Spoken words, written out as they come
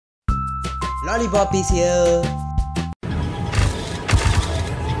Lollipop is here!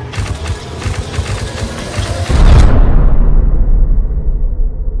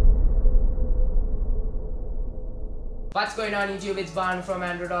 What's going on YouTube, it's Ban from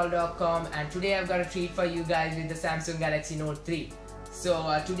AndroidAll.com, and today I've got a treat for you guys with the Samsung Galaxy Note 3.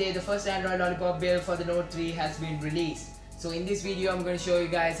 So today the first Android Lollipop build for the Note 3 has been released. So in this video I'm going to show you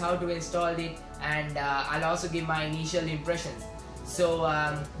guys how to install it, and I'll also give my initial impressions. So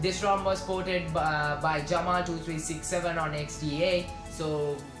this ROM was ported by Jamal2367 on XDA.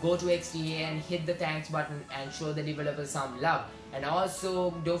 So go to XDA and hit the thanks button and show the developer some love. And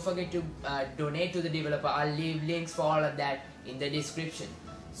also don't forget to donate to the developer. I'll leave links for all of that in the description.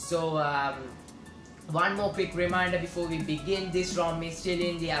 So one more quick reminder before we begin: this ROM is still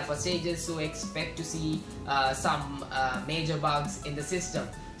in the alpha stages, so expect to see some major bugs in the system.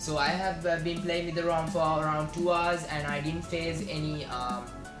 So I have been playing with the ROM for around 2 hours and I didn't face any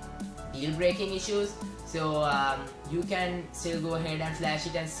deal breaking issues. So you can still go ahead and flash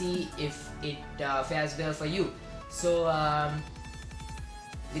it and see if it fares well for you. So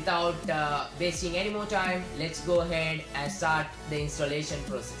without wasting any more time, let's go ahead and start the installation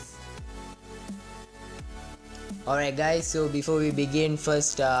process. Alright guys, so before we begin,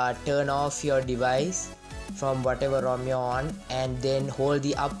 first turn off your device from whatever ROM you're on, and then hold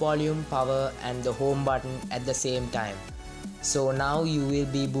the up volume, power and the home button at the same time. So now you will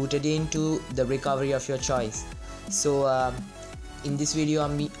be booted into the recovery of your choice. So in this video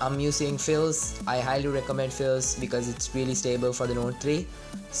I'm using Phil's. I highly recommend Phil's because it's really stable for the Note 3.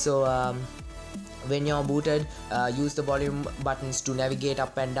 So when you're booted, use the volume buttons to navigate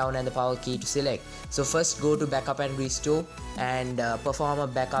up and down and the power key to select. So first go to backup and restore and perform a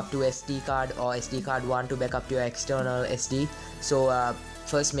backup to SD card or SD card 1 to backup to your external SD. So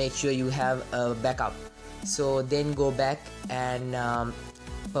first make sure you have a backup. So then go back and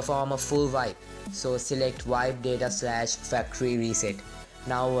perform a full wipe. So select wipe data / factory reset.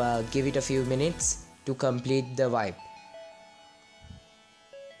 Now give it a few minutes to complete the wipe.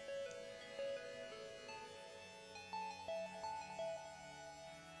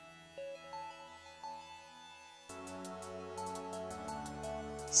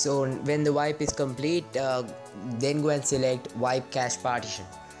 So when the wipe is complete, then go and select wipe cache partition.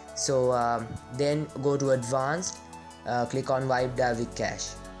 So then go to advanced, click on wipe with cache.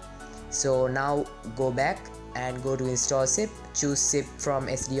 So now go back and go to install zip, choose zip from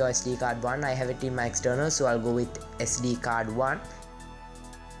SD or SD card 1. I have it in my external, so I'll go with SD card 1.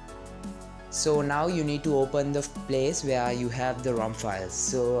 So now you need to open the place where you have the ROM files.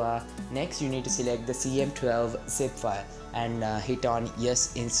 So next you need to select the CM12 zip file and hit on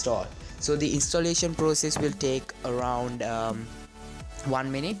yes install. So the installation process will take around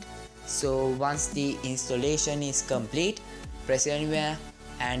 1 minute. So once the installation is complete, press anywhere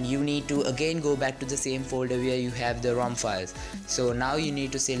and you need to again go back to the same folder where you have the ROM files. So now you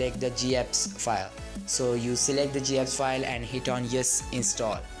need to select the GApps file. So you select the GApps file and hit on yes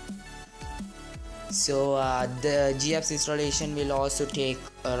install. So the GApps installation will also take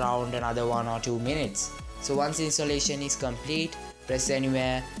around another 1 or 2 minutes. So once the installation is complete, press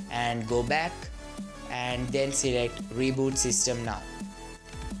anywhere and go back and then select reboot system now.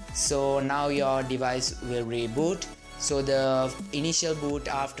 So now your device will reboot. So the initial boot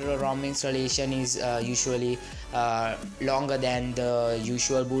after a ROM installation is usually longer than the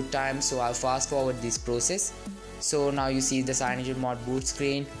usual boot time, so I'll fast forward this process. So now you see the Cyanogenmod boot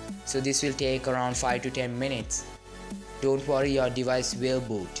screen. So this will take around 5 to 10 minutes. Don't worry, your device will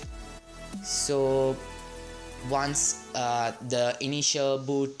boot. So once the initial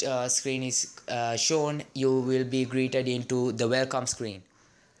boot screen is shown, you will be greeted into the welcome screen.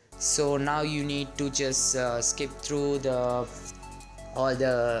 So now you need to just skip through all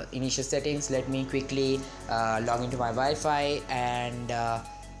the initial settings. Let me quickly log into my Wi-Fi and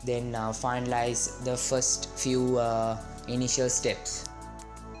then finalize the first few initial steps.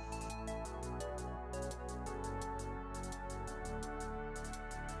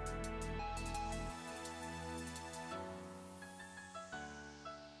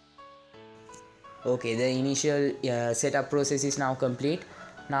 Okay, the initial setup process is now complete.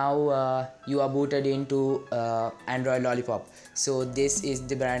 Now you are booted into Android Lollipop. So this is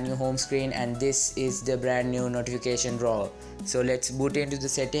the brand new home screen and this is the brand new notification drawer. So let's boot into the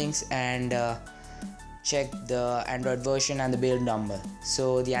settings and check the Android version and the build number.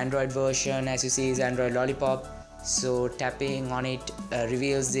 So the Android version, as you see, is Android Lollipop. So tapping on it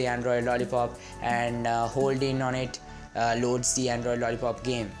reveals the Android Lollipop, and holding on it loads the Android Lollipop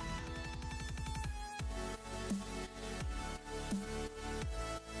game.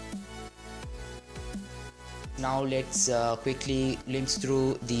 Now let's quickly glimpse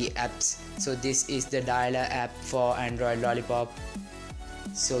through the apps. So this is the dialer app for Android Lollipop.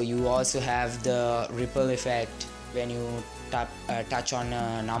 So you also have the ripple effect when you touch on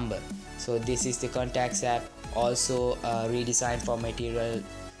a number. So this is the contacts app, also redesigned for material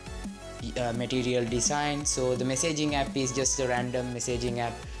design. So the messaging app is just a random messaging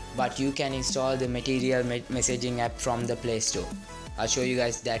app, but you can install the material messaging app from the Play Store. I'll show you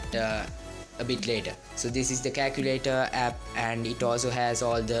guys that a bit later. So this is the calculator app, and it also has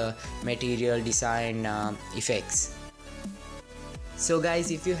all the material design effects. So guys,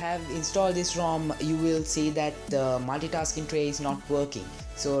 if you have installed this ROM, you will see that the multitasking tray is not working.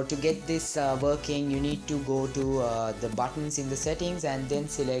 So to get this working, you need to go to the buttons in the settings and then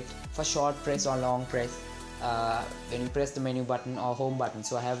select for short press or long press when you press the menu button or home button.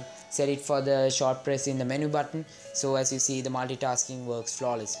 So I have set it for the short press in the menu button. So as you see, the multitasking works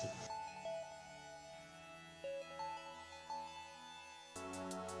flawlessly.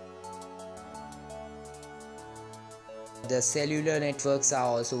 The cellular networks are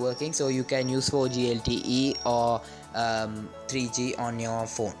also working, so you can use 4G LTE or 3G on your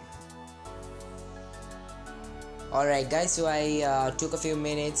phone. Alright guys, so I took a few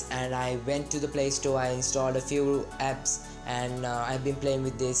minutes and I went to the Play Store. I installed a few apps, and I've been playing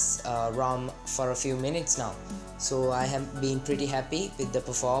with this ROM for a few minutes now. So I have been pretty happy with the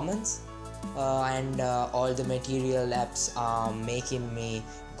performance, and all the material apps are making me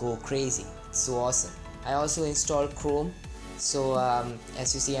go crazy. It's so awesome. I also installed Chrome. So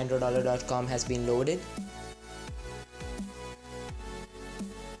as you see, androidollar.com has been loaded.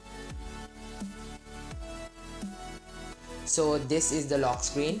 So this is the lock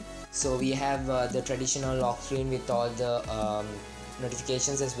screen. So we have the traditional lock screen with all the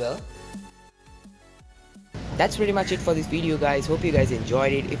notifications as well. That's pretty much it for this video guys. Hope you guys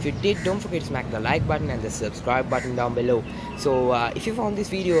enjoyed it. If you did, don't forget to smack the like button and the subscribe button down below. So if you found this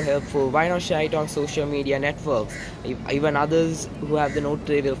video helpful, why not share it on social media networks? Even others who have the Note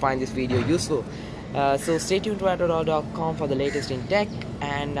 3 will find this video useful. So stay tuned to androidollar.com for the latest in tech,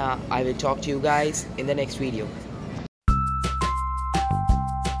 and I will talk to you guys in the next video.